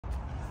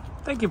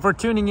Thank you for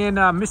tuning in.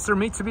 Mr.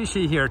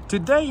 Mitsubishi here.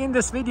 Today in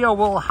this video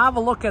we'll have a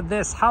look at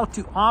this, how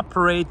to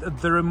operate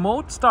the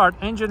remote start,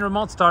 engine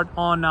remote start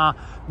on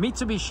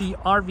Mitsubishi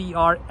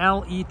RVR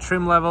LE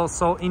trim level.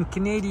 So in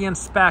Canadian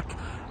spec,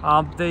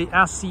 the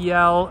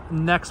SCL,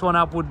 next one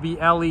up would be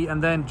LE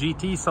and then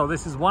GT. So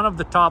this is one of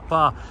the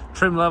top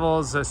trim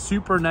levels,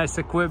 super nice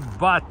equipped.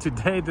 But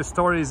today the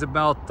story is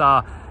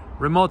about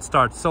remote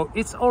start. So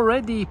it's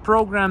already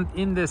programmed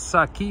in this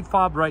key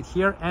fob right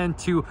here, and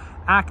to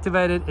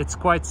activate it, it's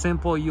quite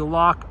simple. You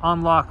lock,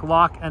 unlock,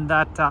 lock, and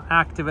that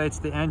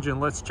activates the engine.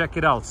 Let's check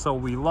it out. So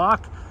we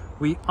lock,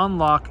 we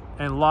unlock,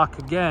 and lock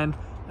again,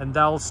 and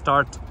that will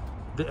start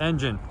the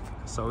engine.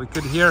 So we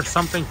could hear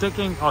something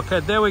ticking.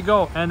 Okay, there we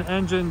go, and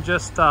engine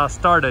just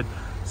started.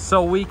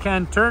 So we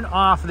can turn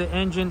off the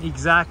engine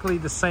exactly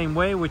the same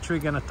way, which we're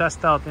going to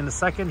test out in a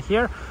second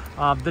here.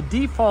 The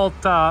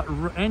default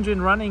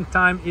engine running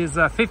time is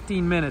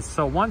 15 minutes.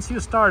 So once you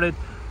start it,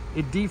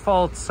 it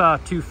defaults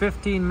to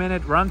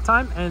 15-minute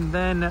runtime, and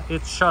then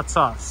it shuts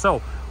off.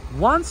 So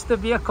once the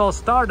vehicle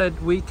started,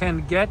 we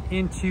can get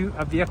into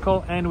a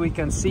vehicle and we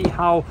can see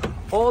how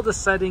all the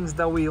settings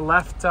that we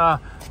left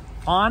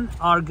on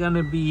are going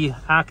to be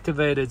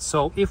activated.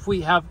 So if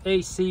we have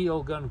AC,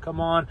 it's going to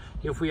come on.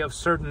 If we have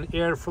certain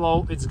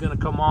airflow, it's going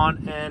to come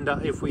on. And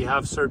if we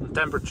have certain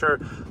temperature,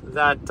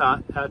 that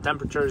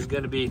temperature is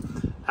going to be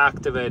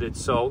activated.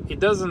 So it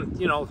doesn't,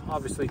 you know,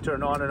 obviously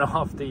turn on and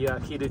off the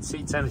heated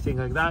seats, anything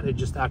like that. It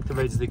just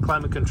activates the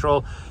climate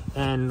control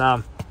and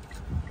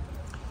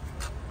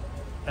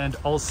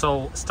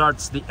also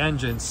starts the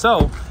engine.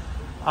 So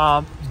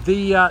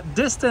the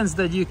distance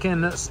that you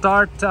can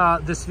start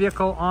this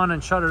vehicle on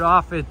and shut it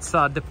off, it's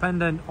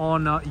dependent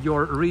on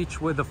your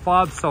reach with the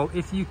fob. So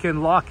if you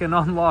can lock and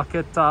unlock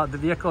it, the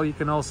vehicle, you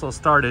can also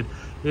start it.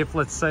 If,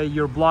 let's say,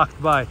 you're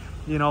blocked by,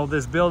 you know,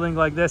 this building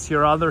like this,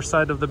 your other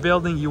side of the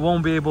building, you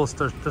won't be able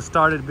to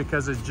start it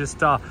because it's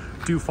just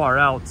too far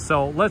out.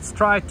 So let's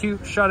try to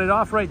shut it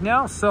off right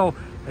now. So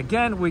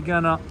again, we're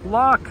gonna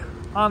lock,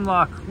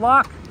 unlock,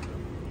 lock,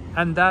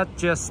 and that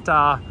just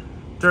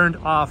turned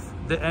off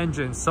the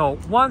engine. So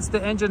once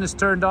the engine is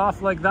turned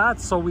off like that,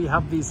 so we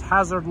have these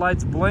hazard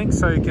lights blink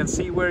so you can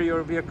see where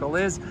your vehicle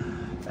is,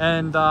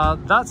 and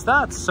that's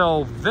that.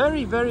 So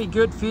very, very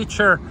good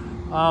feature.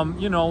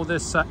 You know,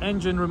 this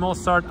engine remote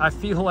start, I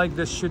feel like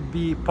this should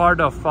be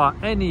part of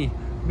any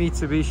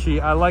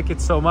Mitsubishi. I like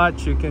it so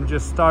much. You can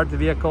just start the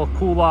vehicle,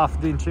 cool off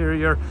the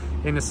interior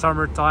in the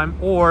summertime,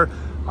 or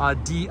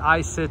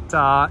de-ice it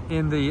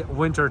in the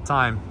winter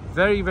time.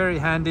 Very, very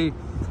handy.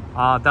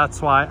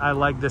 That's why I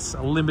like this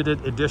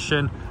limited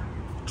edition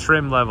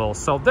trim level.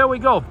 So there we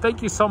go.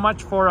 Thank you so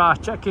much for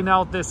checking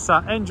out this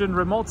engine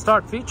remote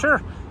start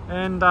feature,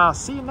 and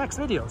see you in next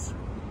videos.